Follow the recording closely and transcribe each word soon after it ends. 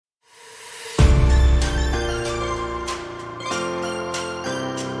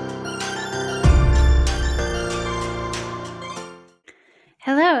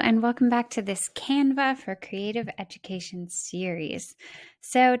and welcome back to this Canva for Creative Education series.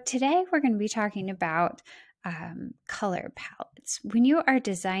 So today we're going to be talking about color palettes. When you are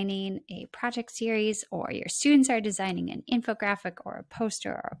designing a project series, or your students are designing an infographic or a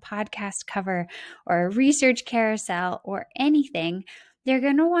poster or a podcast cover or a research carousel or anything, they're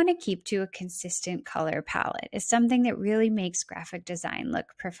going to want to keep to a consistent color palette. It's something that really makes graphic design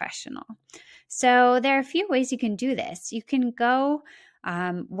look professional. So there are a few ways you can do this. You can go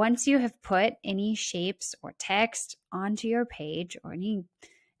once you have put any shapes or text onto your page or any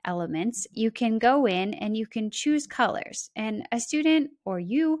elements, you can go in and you can choose colors. And a student or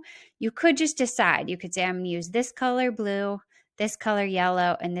you could just decide. You could say, I'm going to use this color blue, this color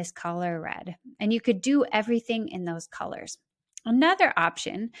yellow, and this color red. And you could do everything in those colors. Another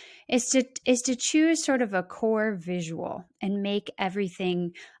option is to choose sort of a core visual and make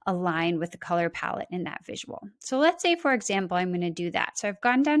everything align with the color palette in that visual. So let's say, for example, I'm going to do that. So I've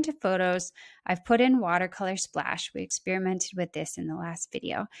gone down to photos. I've put in watercolor splash. We experimented with this in the last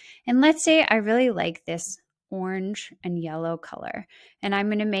video. And let's say I really like this orange and yellow color, and I'm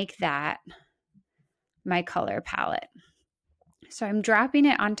going to make that my color palette. So I'm dropping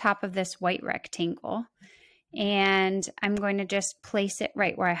it on top of this white rectangle. And I'm going to just place it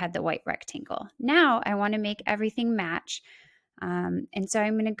right where I had the white rectangle. Now I want to make everything match. And so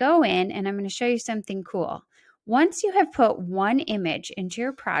I'm going to go in and I'm going to show you something cool. Once you have put one image into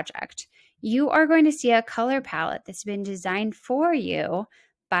your project, you are going to see a color palette that's been designed for you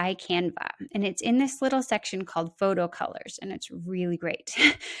by Canva. And it's in this little section called photo colors, and it's really great.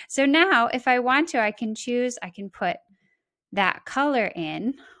 So now if I want to, I can choose, I can put that color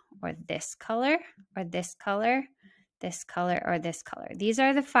in, or this color, or this color, this color, or this color. These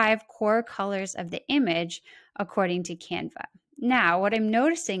are the 5 core colors of the image according to Canva. Now, what I'm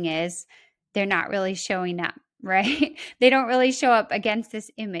noticing is they're not really showing up, right? They don't really show up against this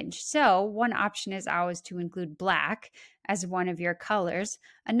image. So one option is always to include black as one of your colors.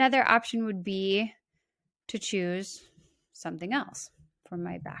 Another option would be to choose something else for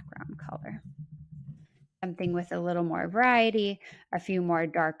my background color. Something with a little more variety, a few more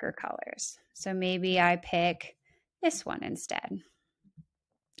darker colors. So maybe I pick this one instead.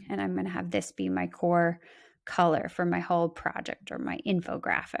 And I'm going to have this be my core color for my whole project or my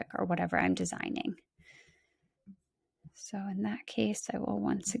infographic or whatever I'm designing. So in that case, I will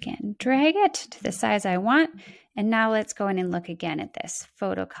once again drag it to the size I want. And now let's go in and look again at this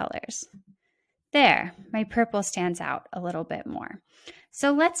photo colors. There, my purple stands out a little bit more.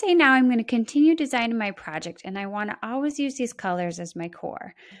 So let's say now I'm going to continue designing my project and I want to always use these colors as my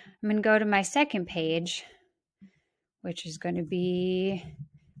core. I'm going to go to my second page, which is going to be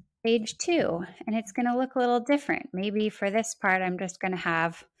page 2, and it's going to look a little different. Maybe for this part, I'm just going to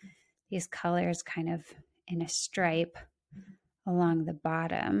have these colors kind of in a stripe along the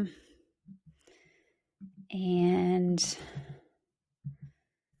bottom. And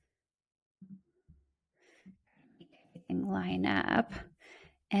line up,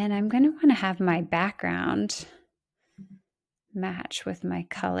 and I'm going to want to have my background match with my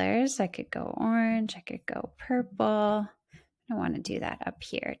colors. I could go orange, I could go purple. I want to do that up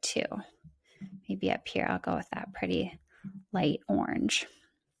here too. Maybe up here I'll go with that pretty light orange.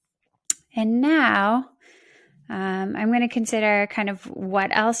 And now I'm going to consider kind of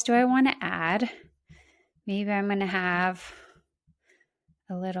what else do I want to add. Maybe I'm going to have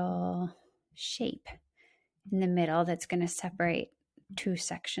a little shape in the middle that's going to separate 2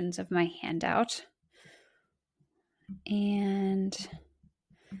 sections of my handout. And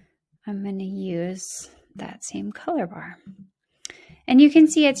I'm going to use that same color bar. And you can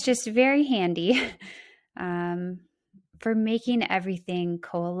see it's just very handy for making everything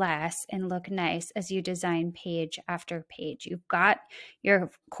coalesce and look nice as you design page after page. You've got your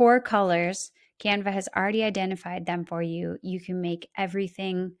core colors. Canva has already identified them for you. You can make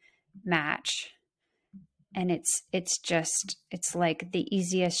everything match. And it's like the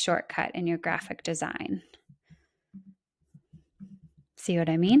easiest shortcut in your graphic design. See what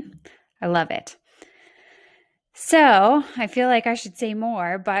I mean? I love it. So I feel like I should say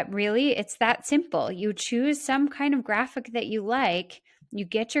more, but really it's that simple. You choose some kind of graphic that you like, you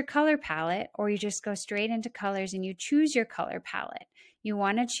get your color palette, or you just go straight into colors and you choose your color palette. You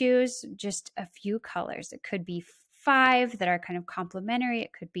want to choose just a few colors. It could be 5 that are kind of complementary.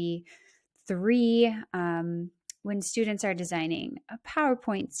 It could be 3 when students are designing a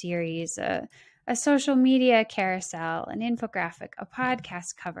PowerPoint series, a social media carousel, an infographic, a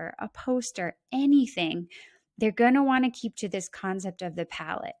podcast cover, a poster, anything. they're going to want to keep to this concept of the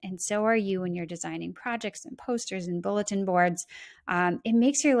palette. And so are you when you're designing projects and posters and bulletin boards. It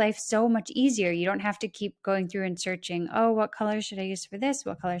makes your life so much easier. You don't have to keep going through and searching, oh, what color should I use for this?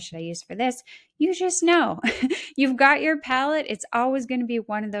 What color should I use for this? You just know. You've got your palette. It's always going to be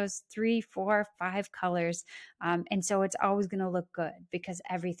one of those 3, 4, 5 colors. And so it's always going to look good because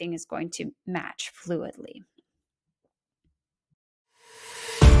everything is going to match fluidly.